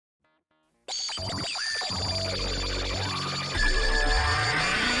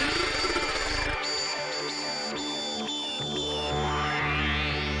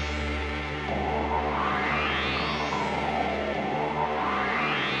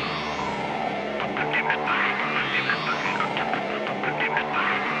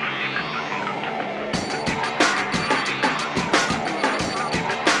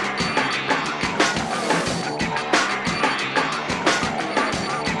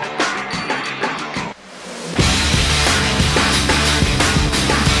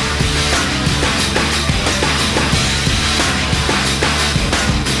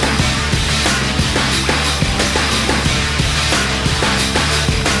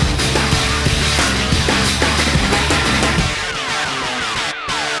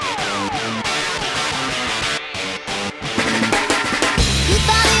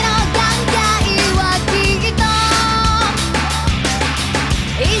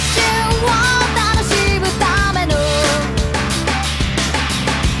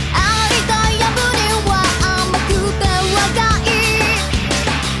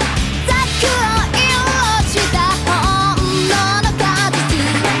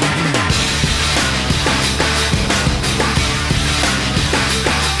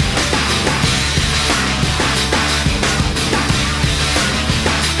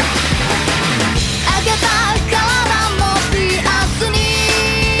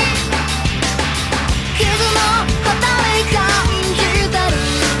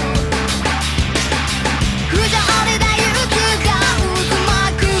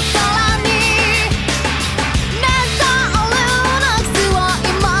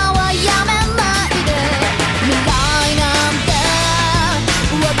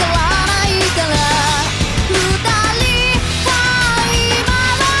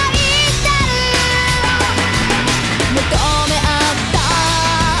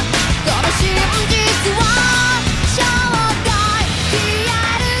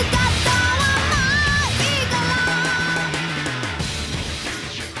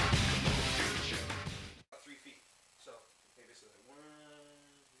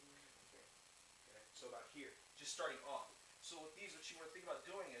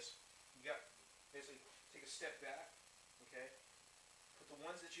step back, okay? Put the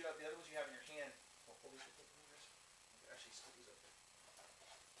ones that you have, the other ones you have in your hand. Oh, hold these with the fingers. Okay, actually, stick these up there.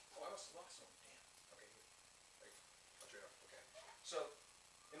 Oh, I almost lost one. Damn. Okay, good. Right. I'll trade off. Okay. So,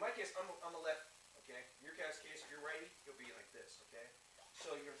 in my case, I'm a left. Okay. In your guys' case, if you're righty, you'll be like this. Okay.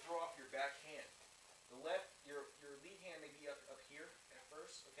 So you're gonna throw off your back hand. The left, your lead hand may be up here at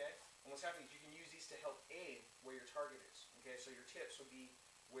first. Okay. And what's happening is you can use these to help aim where your target is. Okay. So your tips will be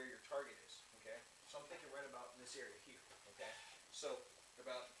where your target is. Okay. So I'm thinking right about in this area here. Okay. So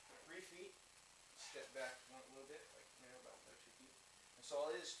about 3 feet. Step back a little bit, like about 2 feet. And so all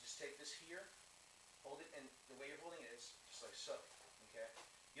it is, just take this here, hold it, and the way you're holding it is just like so. Okay.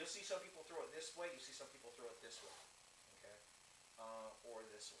 You'll see some people throw it this way. You'll see some people throw it this way. Okay. Or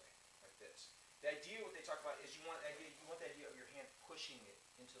this way, like this. The idea, what they talk about, is you want the idea of your hand pushing it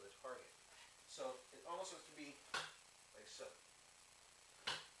into the target. So it almost looks to be like so.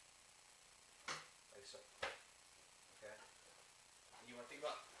 Like so. Okay? And you want to think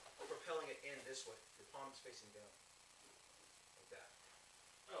about propelling it in this way. Your palm is facing down. Like that.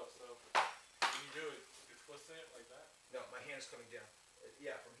 Oh, so when you do it, you're twisting it like that? No, my hand is coming down.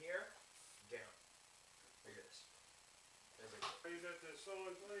 Yeah, from here, down. Here it is. There's it. Are you got the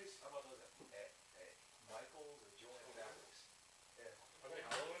solid place? How about that? Hey, Michael's or Joanne backwards. Yeah. Are they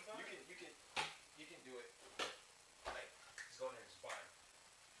hollow inside? You can do it. Like, just go in there and just fire.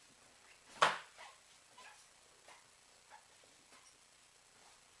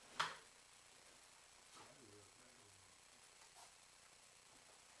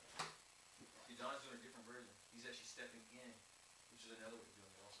 See, Don's doing a different version. He's actually stepping in, which is another way of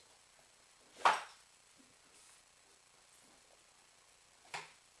doing it also.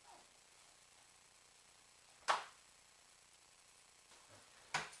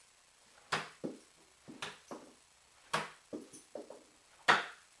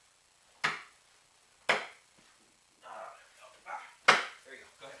 There you go.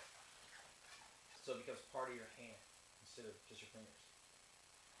 Go ahead. So it becomes part of your hand instead of just your fingers.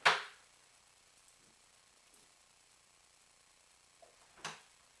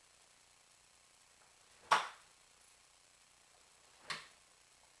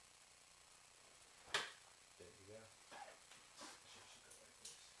 There you go. Should go like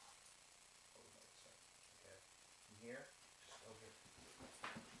this. Hold it like this. Okay. From here, just go here.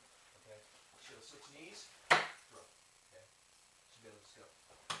 Okay. She'll switch knees. Throw. Okay. Should be able to just go.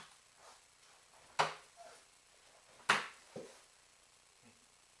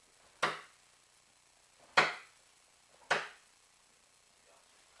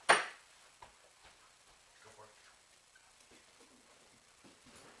 Go for it.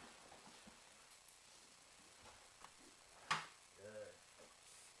 Good.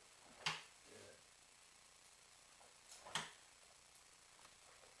 Good.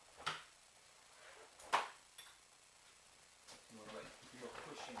 You are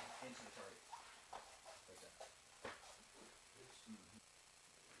pushing into the target. Like that.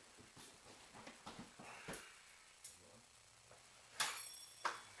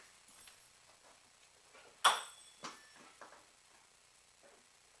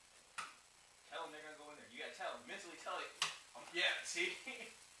 Tell them they're going to go in there. You got to tell them. Mentally tell it. Yeah, see?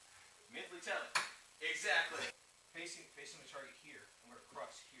 Mentally tell it. Exactly. Facing the target here. I'm going to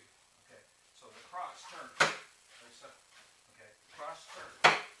cross here. Okay. So the cross, turn. Like so. Okay. Cross,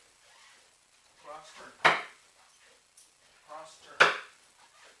 turn. Cross, turn. Cross, turn.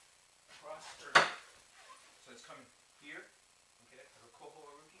 coming here, okay, like a koho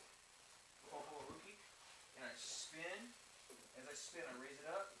aruki, and I spin. As I spin, I raise it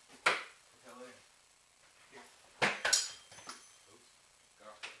up, propel it in. Here. Oops.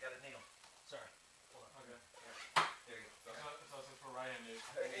 Got it nailed. Sorry. Hold on. Okay. Yeah. There you go. That's for right-handed.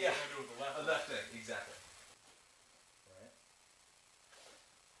 Yeah. You gotta do it with the left. Left thing, exactly. Right.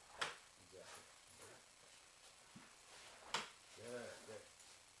 Exactly. Good.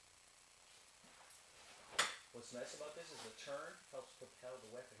 What's nice about this is the turn helps propel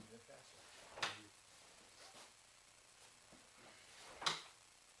the weapon even faster.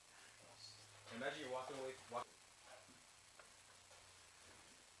 Imagine you're walking away.